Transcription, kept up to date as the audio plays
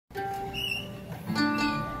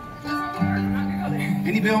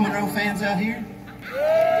Any Bill Monroe fans out here?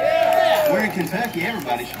 Yeah. We're in Kentucky.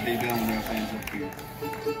 Everybody should be Bill Monroe fans up here.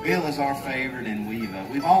 Bill is our favorite, and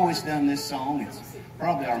we've always done this song. It's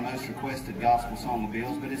probably our most requested gospel song of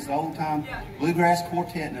Bill's, but it's the old-time Bluegrass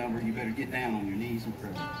quartet number. You better get down on your knees and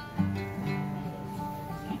pray.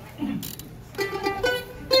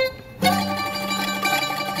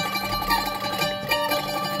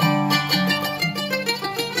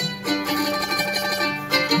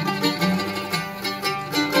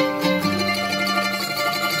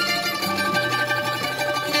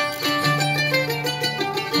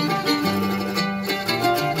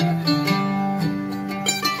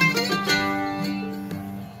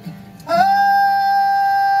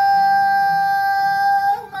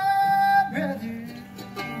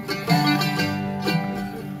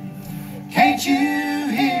 Can't you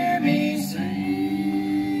hear me sing?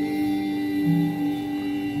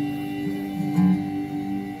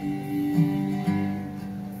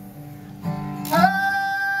 Oh,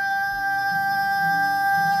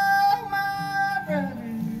 my brother,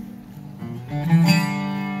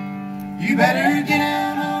 you better get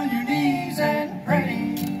down on your knees and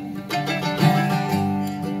pray.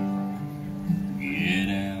 Get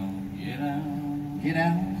down, get down, get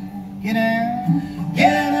down, get down, get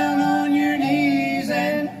down on your knees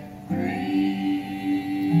and pray.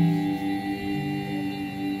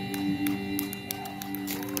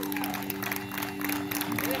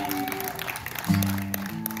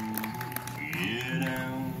 Get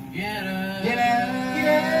down, get down, get down, get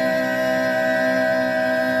down.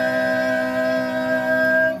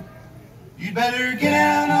 You better get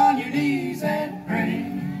down on your knees and pray.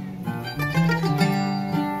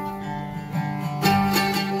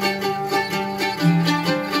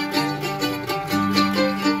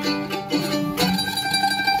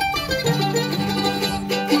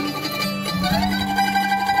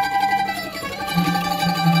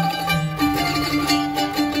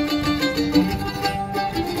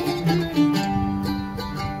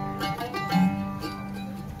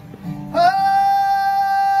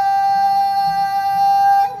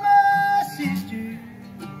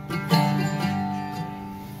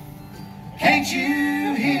 Can't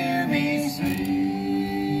you hear me sing?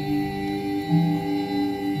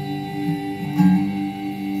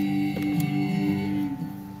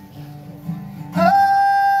 Oh,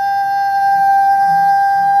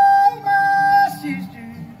 my sister,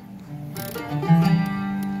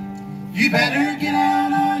 you better get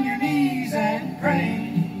down on your knees and pray.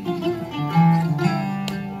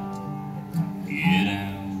 Get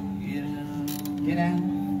down, get down, get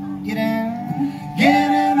down, get down, get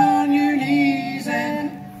down on your knees and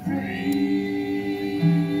pray.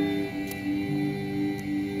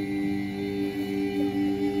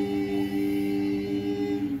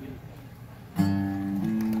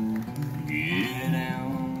 Get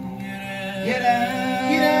down, get down,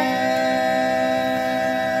 get down.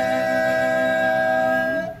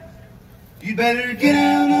 You better get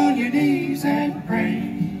down on your knees and pray.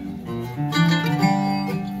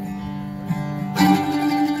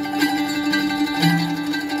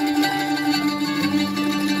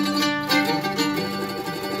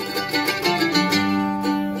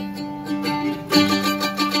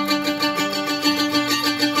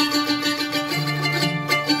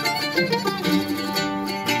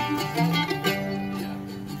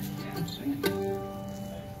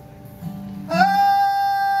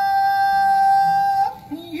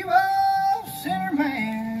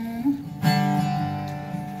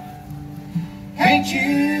 Can't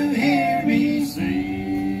you hear me sing?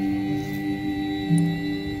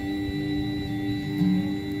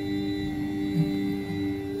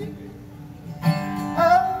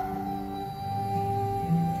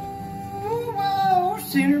 Oh,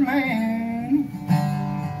 sinner man,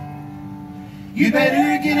 you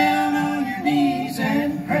better get down on your knees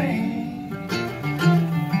and pray.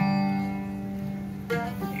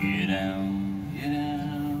 Get down, get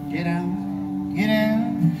down, get down.